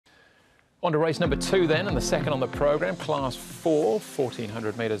On to race number 2 then, and the second on the programme, Class 4,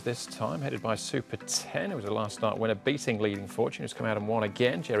 1,400 metres this time, headed by Super 10. It was a last start winner, beating Leading Fortune, who's come out and won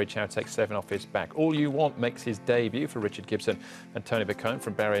again. Jerry Chow takes 7 off his back. All You Want makes his debut for Richard Gibson and Tony Bacone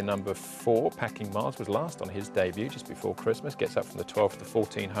from barrier number 4. Packing Miles was last on his debut just before Christmas, gets up from the 12 to the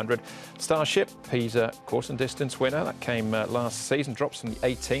 1,400. Starship, Pisa course and distance winner, that came last season, drops from the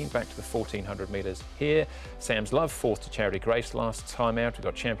 18 back to the 1,400 metres here. Sam's Love, 4th to Charity Grace last time out. We've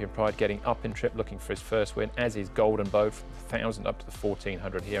got Champion Pride getting up in trip, looking for his first win, as is Golden Bow from the 1,000 up to the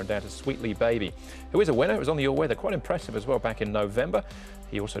 1,400 here, and down to Sweetly Baby, who is a winner. It was on the All Weather, quite impressive as well back in November.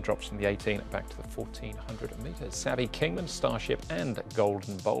 He also drops from the 18 back to the 1,400 metres. Savvy Kingman, Starship and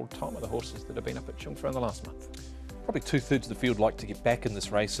Golden Bowl, Tom, are the horses that have been up at Chung in the last month. Probably 2/3 of the field like to get back in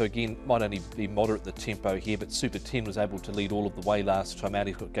this race, so again, might only be moderate the tempo here, but Super 10 was able to lead all of the way last time out.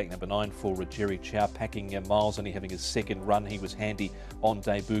 He's got gate number 9 for Jerry Chow, Packing Miles, only having his second run. He was handy on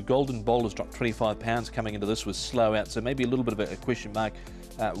debut. Golden Bowl has dropped 25 pounds coming into this, was slow out, so maybe a little bit of a question mark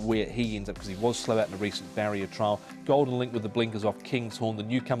where he ends up, because he was slow out in a recent barrier trial. Golden Link with the blinkers off, King's Horn, the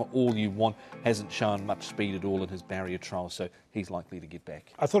newcomer All You Want, hasn't shown much speed at all in his barrier trial, so he's likely to get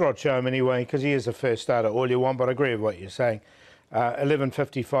back. I thought I'd show him anyway, because he is the first starter, All You Want, but I agree with what you're saying.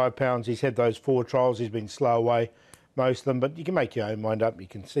 11.55 pounds, he's had those 4 trials, he's been slow away, most of them, but you can make your own mind up. You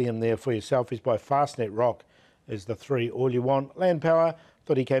can see him there for yourself. He's by Fastnet Rock is the 3 All You Want. Land Power,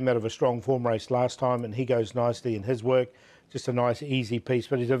 thought he came out of a strong form race last time, and he goes nicely in his work. Just a nice, easy piece,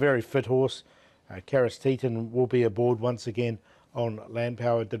 but he's a very fit horse. Karis Teaton will be aboard once again on Land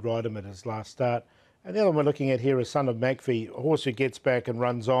Power. Did ride him at his last start. And the other one we're looking at here is Son of McPhee, a horse who gets back and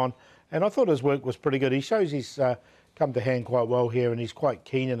runs on. And I thought his work was pretty good. He shows he's come to hand quite well here, and he's quite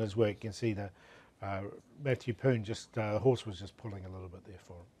keen in his work. You can see the Matthew Poon, the horse was just pulling a little bit there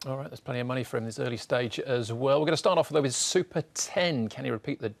for him. All right, there's plenty of money for him this early stage as well. We're going to start off though with Super 10. Can he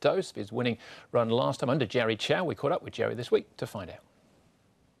repeat the dose of his winning run last time under Jerry Chow? We caught up with Jerry this week to find out.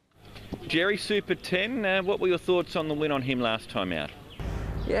 Jerry, Super 10, what were your thoughts on the win on him last time out?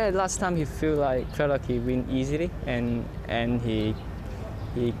 Yeah, last time he felt like he win easily, and he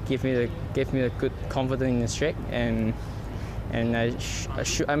gave me the good confidence in the straight, and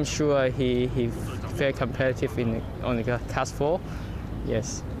I'm sure he very competitive on the Class 4.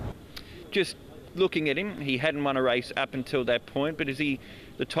 Yes. Just looking at him, he hadn't won a race up until that point, but is he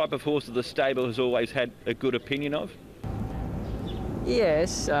the type of horse that the stable has always had a good opinion of?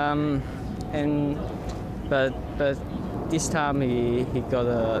 Yes, but this time he got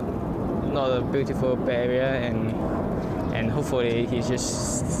a beautiful barrier, and hopefully he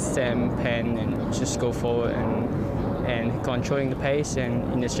just stand pen and just go forward and controlling the pace,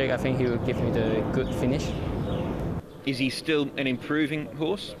 and in the straight I think he will give me the good finish. Is he still an improving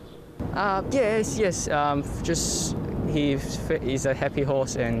horse? Yes. Just he's a happy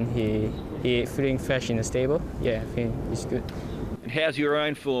horse, and he feeling fresh in the stable. Yeah, I think he's good. And how's your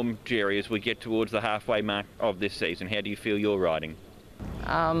own form, Jerry, as we get towards the halfway mark of this season? How do you feel you're riding?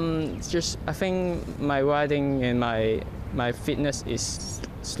 Just I think my riding and my fitness is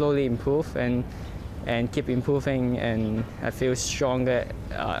slowly improve and keep improving, and I feel stronger.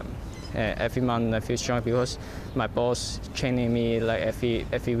 Every month I feel stronger because my boss training me like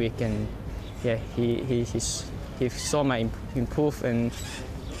every week, and yeah, he saw my improve, and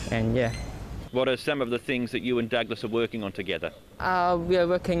yeah. What are some of the things that you and Douglas are working on together? We are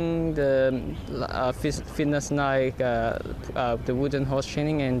working the fitness like the wooden horse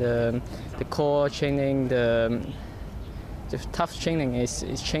training, and the core training, the tough training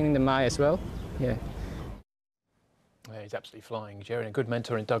is training the mind as well. Yeah. Yeah, he's absolutely flying, Jerry, and a good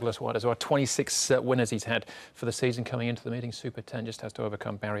mentor in Douglas White as well. 26 winners he's had for the season coming into the meeting. Super 10 just has to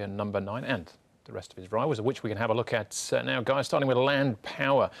overcome barrier number 9 and the rest of his rivals, of which we can have a look at now, guys, starting with Land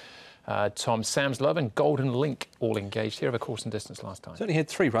Power. Tom, Sam's Love and Golden Link all engaged here over course and distance last time. He's only had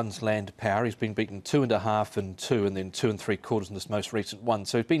 3 runs, Land Power. He's been beaten 2.5 and 2, and then 2 3/4 in this most recent one.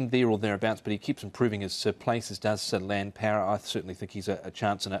 So he's been there or thereabouts, but he keeps improving his places, does Land Power. I certainly think he's a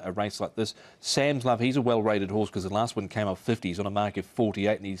chance in a race like this. Sam's Love, he's a well-rated horse because the last one came off 50. He's on a mark of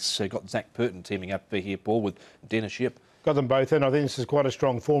 48, and he's got Zach Purton teaming up here, Paul, with Dennis Ship. Got them both in. I think this is quite a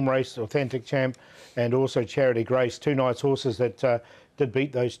strong form race. Authentic Champ and also Charity Grace, 2 nice horses that did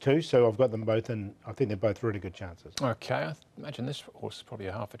beat those 2, so I've got them both in. I think they're both really good chances. OK, I imagine this horse is probably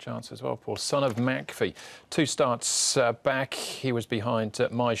a half a chance as well, Paul. Son of McPhee, 2 starts back. He was behind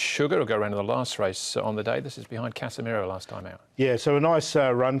My Sugar. He'll go around to the last race on the day. This is behind Casemiro last time out. Yeah, so a nice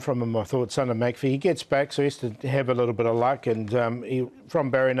run from him, I thought, Son of McPhee. He gets back, so he has to have a little bit of luck, and from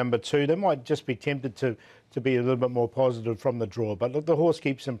barrier number 2, they might just be tempted to to be a little bit more positive from the draw. But look, the horse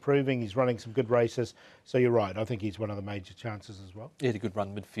keeps improving. He's running some good races. So you're right. I think he's one of the major chances as well. He had a good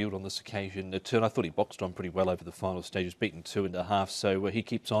run midfield on this occasion. Turn, I thought he boxed on pretty well over the final stages, beaten 2.5. So he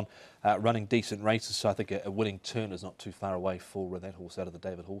keeps on running decent races. So I think a winning Turn is not too far away for that horse out of the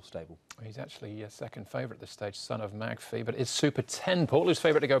David Hall stable. He's actually second favourite at this stage, Son of Magfie. But it's Super 10, Paul, who's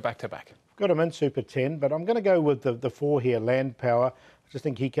favourite to go back-to-back. Got him in Super 10, but I'm going to go with the 4 here, Land Power. I just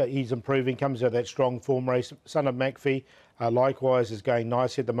think he's improving, comes out of that strong form race. Son of Magfie, likewise, is going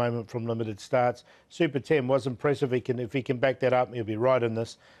nice at the moment from limited starts. Super 10 was impressive. If he can back that up, he'll be right in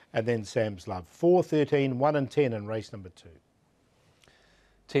this. And then Sam's Love. 4, 13, 1 and 10 in race number 2.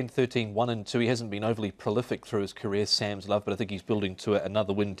 10, 13, 1 and 2. He hasn't been overly prolific through his career, Sam's Love, but I think he's building to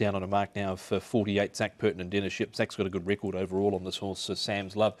another win down on a mark now for 48. Zach Purton and Dennis Ship. Zach's got a good record overall on this horse, so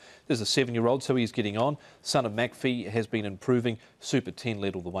Sam's Love. There's a 7-year-old, so he's getting on. Son of Magfie has been improving. Super 10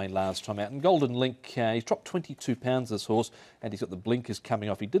 led all the way last time out. And Golden Link, he's dropped 22 pounds, this horse, and he's got the blinkers coming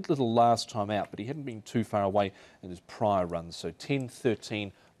off. He did little last time out, but he hadn't been too far away in his prior runs. So 10,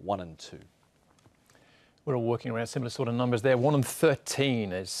 13, 1 and 2. We're all working around similar sort of numbers there. 1 and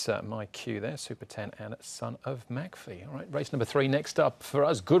 13 is my cue there. Super 10 and Son of Magfie. All right, race number 3 next up for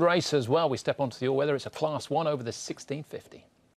us. Good race as well. We step onto the all-weather. It's a Class 1 over the 1650.